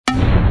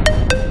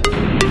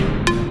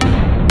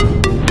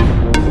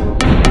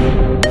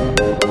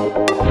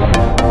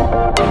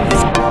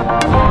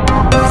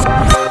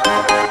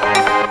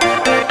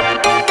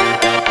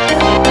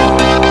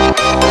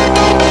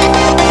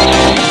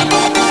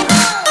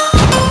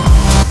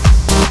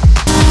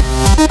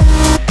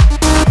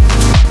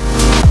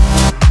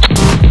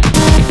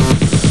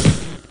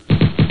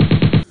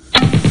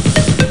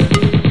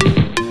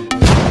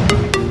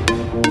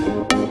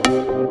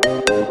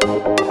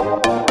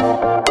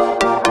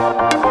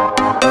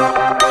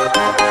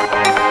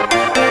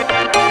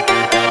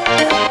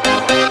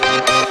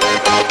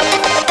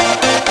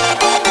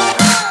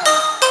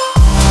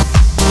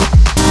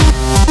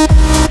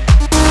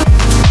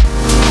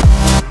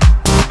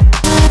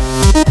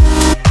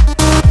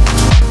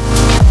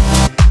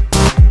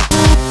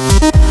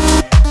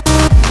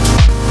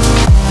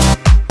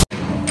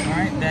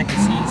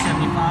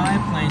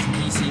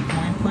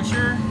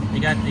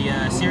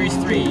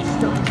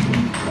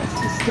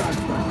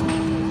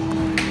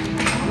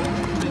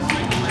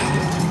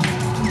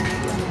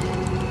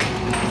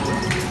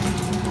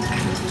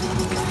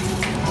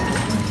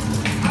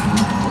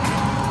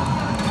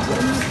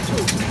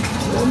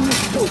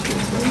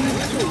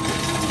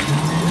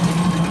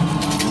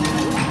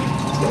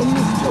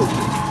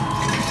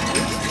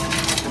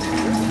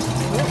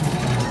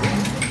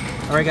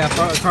Alright, got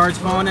cards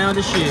falling out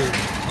of the chute.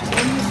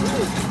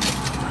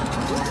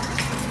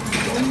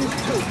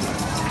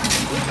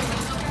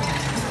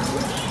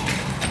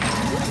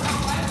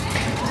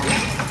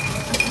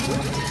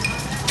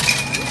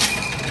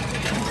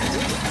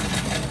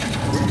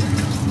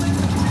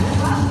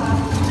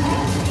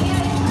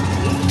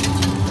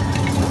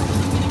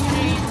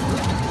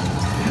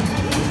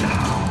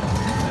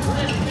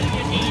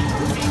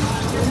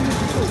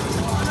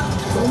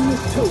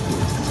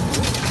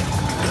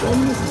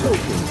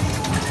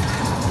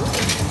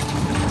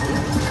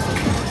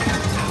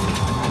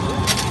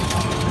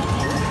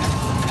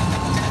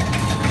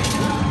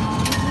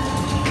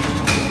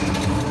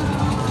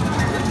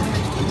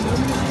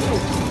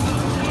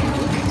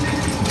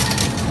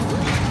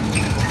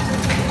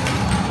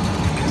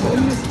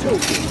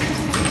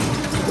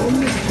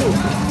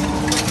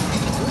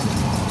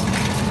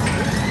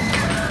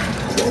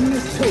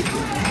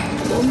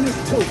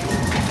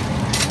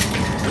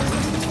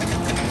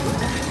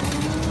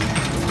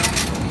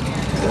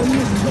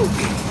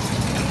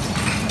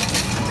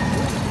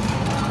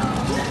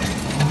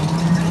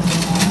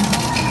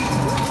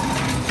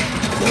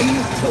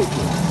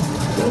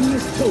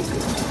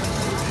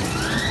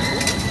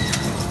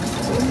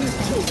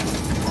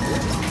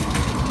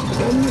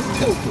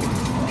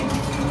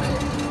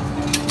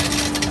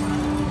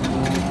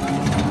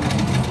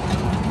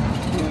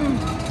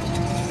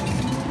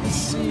 Let's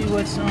see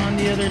what's on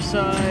the other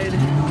side.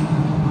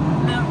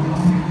 No,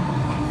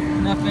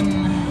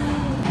 nothing.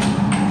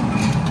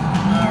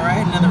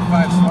 Alright, another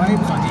 5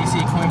 swipes on DC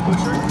Coin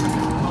Pusher.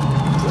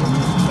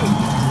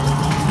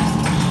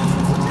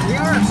 They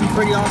are some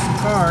pretty awesome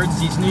cards,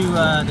 these new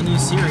the new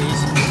series.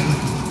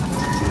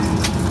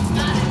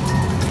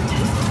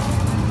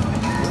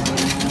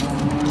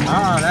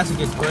 Ah, that's a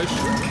good push.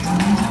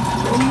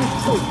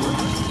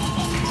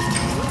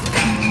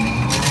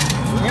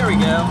 There we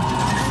go.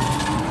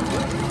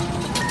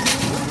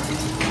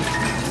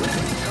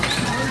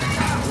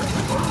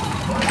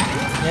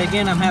 Yeah,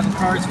 again, I'm having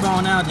cards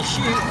falling out of the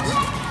chute.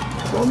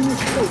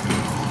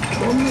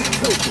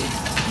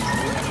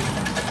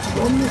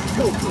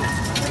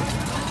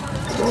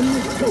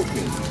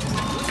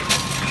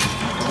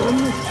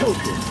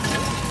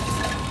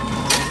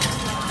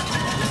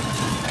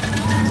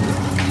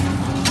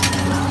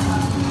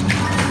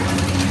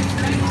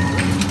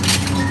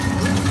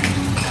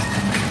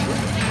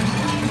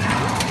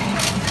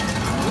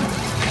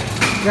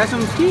 Got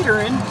some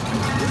teetering.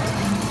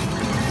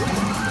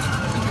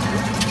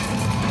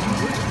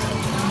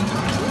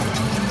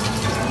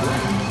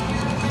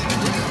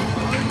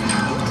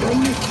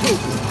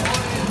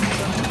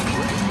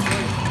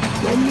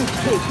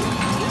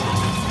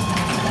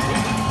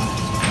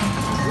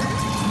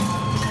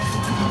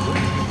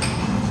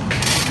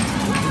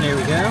 There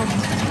we go.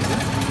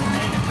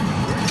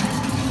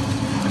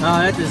 Oh,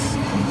 that's this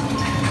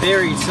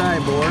buried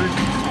sideboard.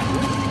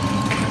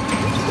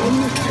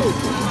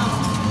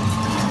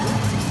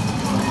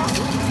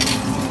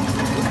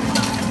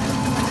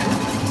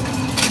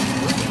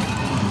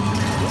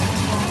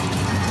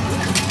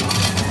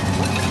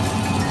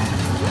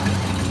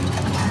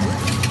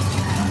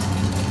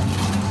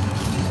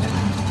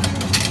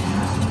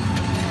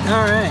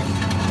 Alright,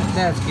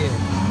 that's good.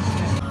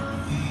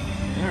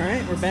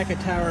 Alright, we're back at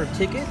Tower of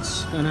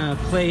Tickets. Gonna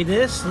play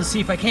this. Let's see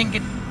if I can't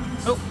get...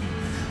 Oh!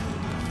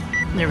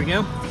 There we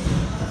go.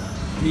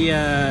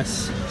 The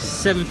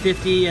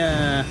 750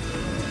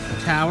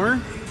 tower.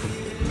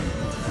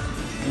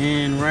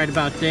 And right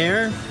about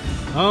there.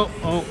 Oh,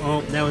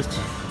 that was...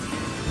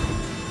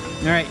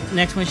 Alright,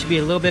 next one should be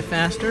a little bit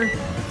faster.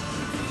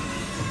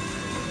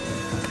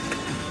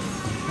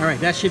 Alright,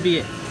 that should be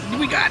it.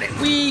 We got it!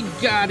 We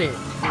got it!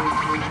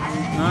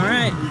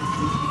 Alright.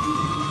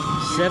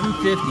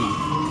 750.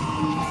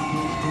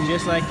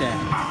 Just like that.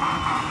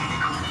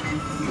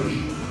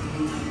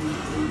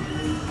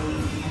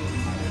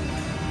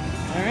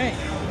 Alright,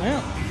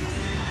 well,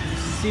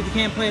 let's see if we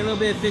can't play a little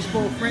bit of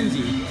Fishbowl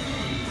Frenzy.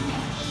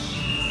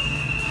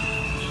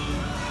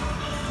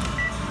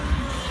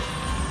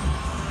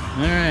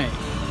 Alright.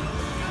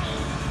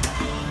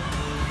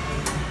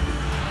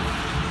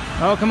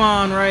 Oh, come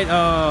on, right?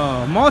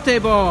 Oh,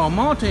 multi-ball,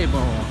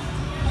 multi-ball.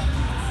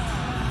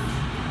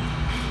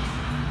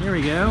 Here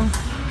we go.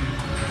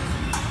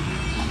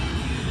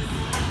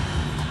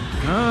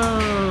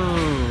 Oh.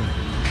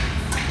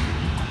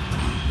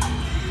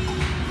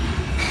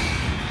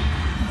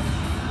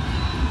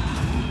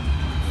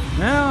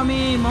 Well, I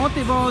mean,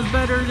 multi-ball is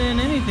better than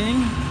anything.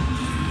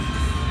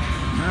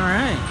 All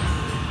right.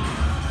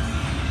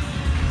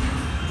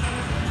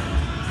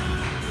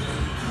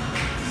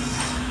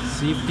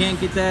 See if we can't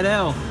get that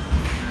L.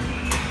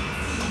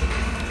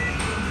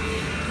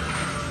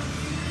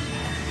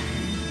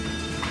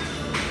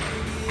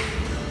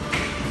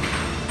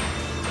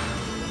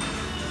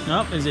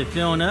 Oh, is it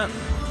filling up?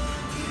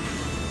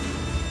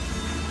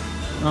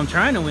 I'm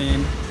trying to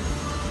win.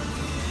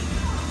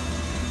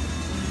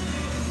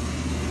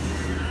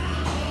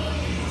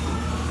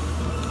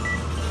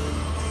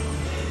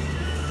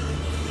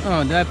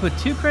 Oh, did I put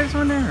 2 credits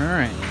on there?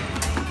 Alright.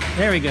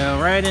 There we go,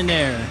 right in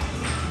there.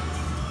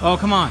 Oh,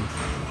 come on.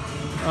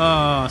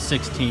 Oh,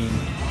 16.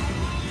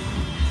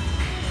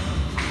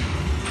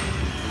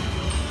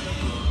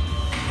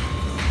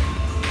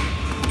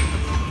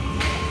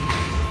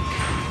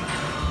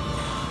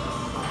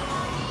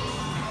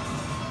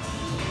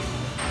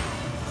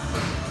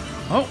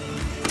 Oh,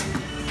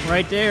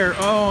 right there.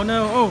 Oh,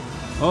 no. Oh,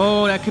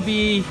 oh, that could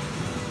be...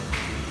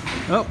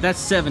 Oh, that's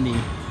 70.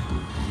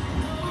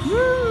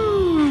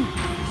 Woo!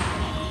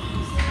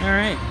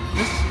 Alright,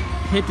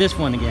 let's hit this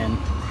one again.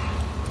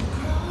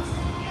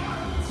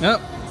 Oh.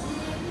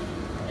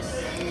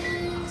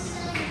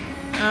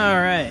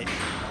 Alright.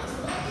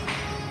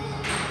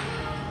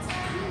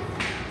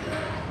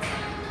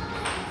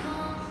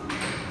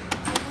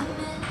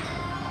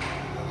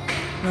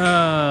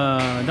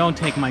 Don't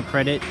take my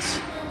credits.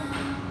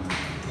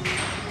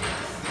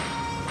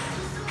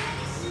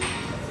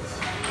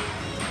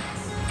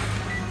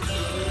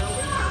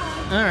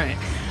 Alright,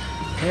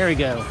 there we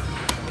go.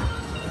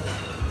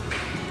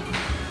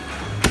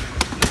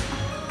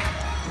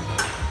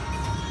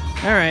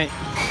 Alright.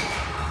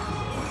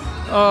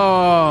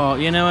 Oh,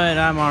 you know what?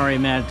 I'm already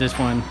mad at this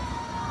one.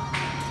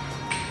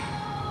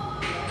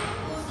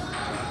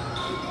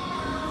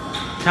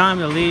 Time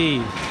to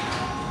leave.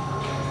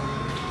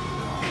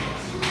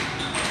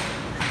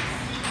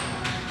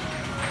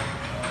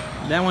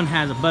 That one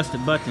has a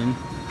busted button.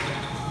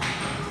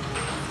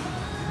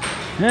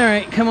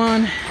 Alright, come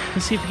on.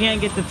 Let's see if we can't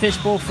get the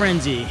fishbowl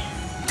frenzy.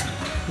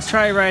 Let's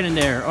try it right in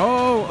there.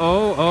 Oh,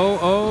 oh, oh,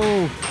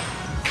 oh.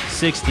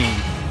 16.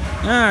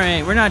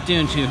 Alright, we're not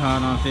doing too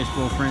hot on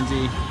fishbowl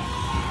frenzy.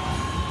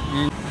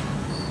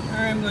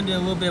 Alright, I'm going to do a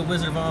little bit of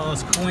Wizard of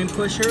Oz coin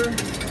pusher.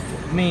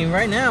 I mean,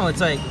 right now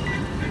it's like,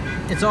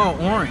 it's all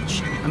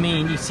orange. I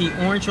mean, you see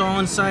orange all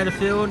inside the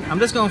field. I'm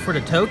just going for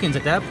the tokens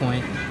at that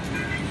point.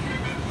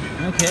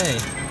 Okay.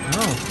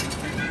 Oh.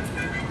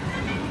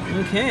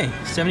 Okay,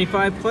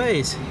 75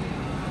 plays.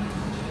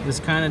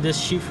 Just kind of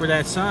just shoot for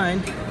that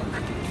side.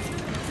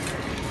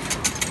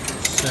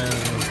 So,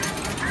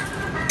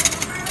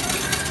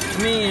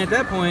 I mean, at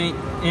that point,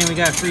 and we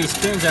got 3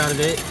 spins out of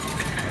it.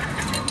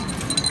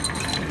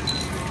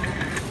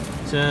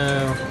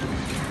 So,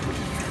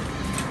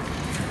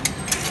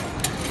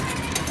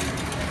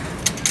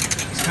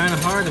 it's kind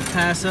of hard to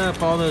pass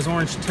up all those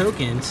orange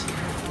tokens.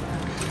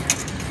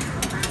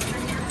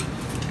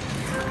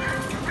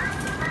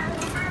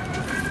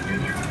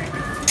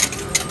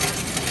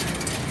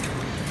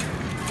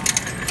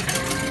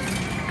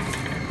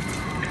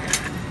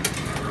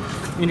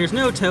 I mean, there's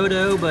no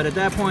Toto, but at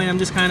that point I'm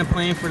just kind of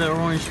playing for the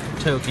orange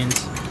tokens.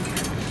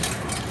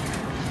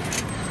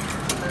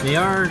 They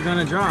are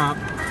gonna drop.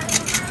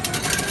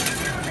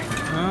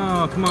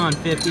 Oh, come on,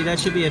 50. That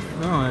should be a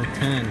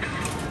 10.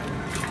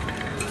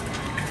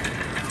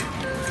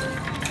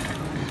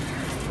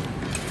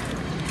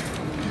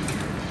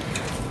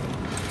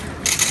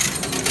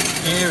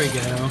 There we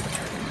go.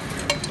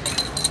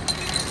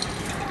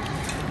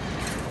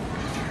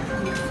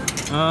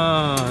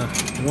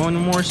 One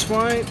more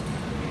swipe.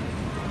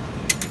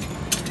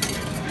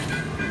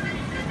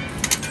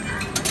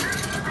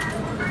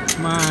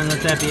 Come on,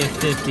 let that be a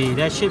 50.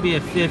 That should be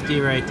a 50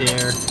 right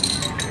there.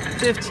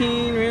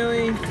 15,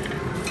 really?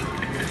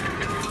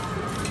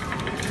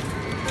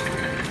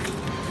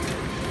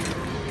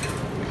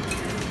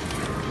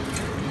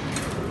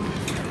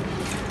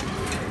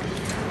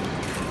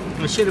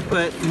 I should have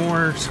put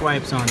more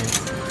swipes on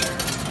it.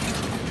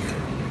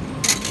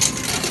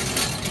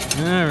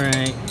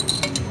 Alright.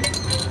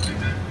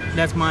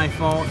 That's my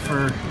fault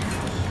for...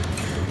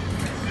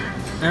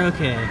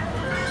 Okay.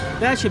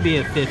 That should be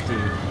a 50.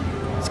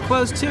 It's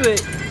close to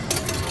it.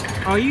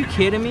 Are you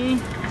kidding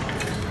me?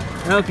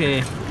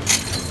 Okay.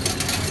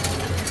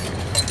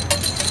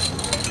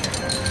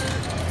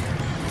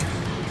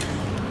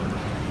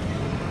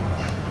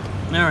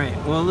 Alright,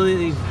 we'll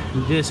leave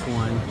this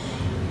one.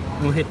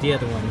 We'll hit the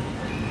other one.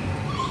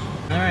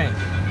 Alright.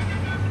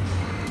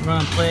 We're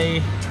gonna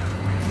play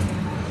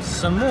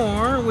some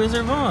more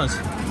Wizard of Oz.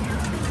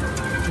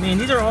 I mean,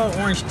 these are all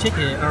orange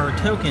ticket or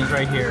tokens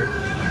right here.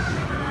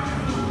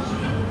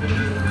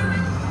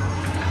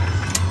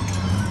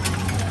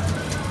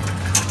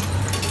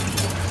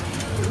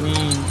 I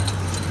mean,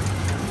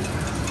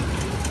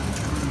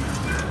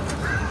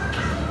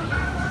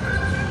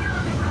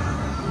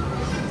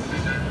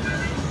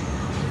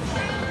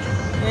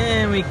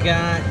 and we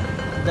got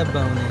the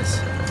bonus.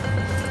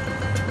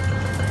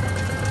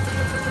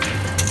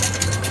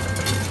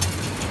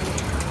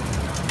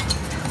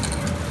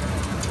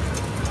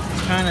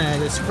 Kind of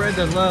to spread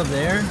the love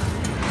there.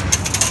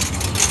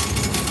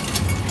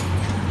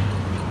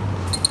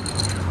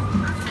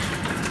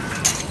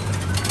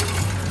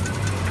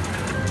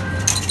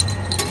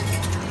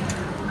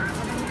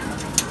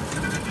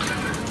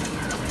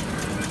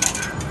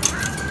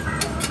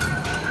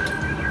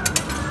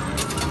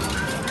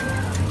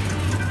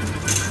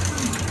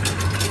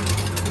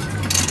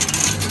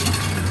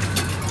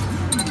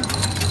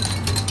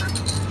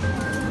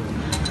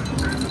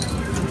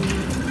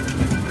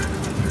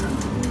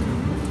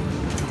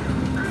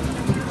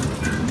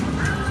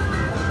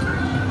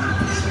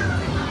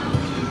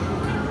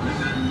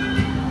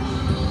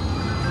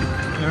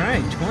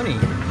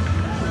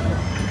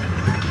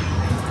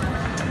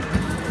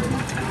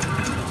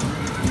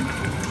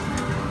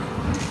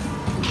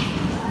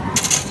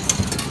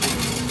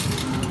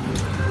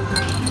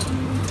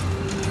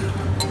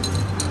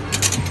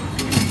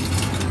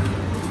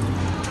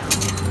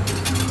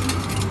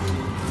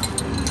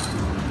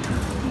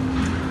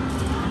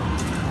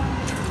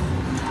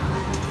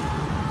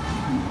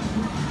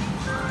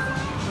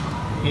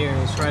 Here,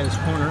 let's try this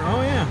corner.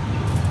 Oh yeah.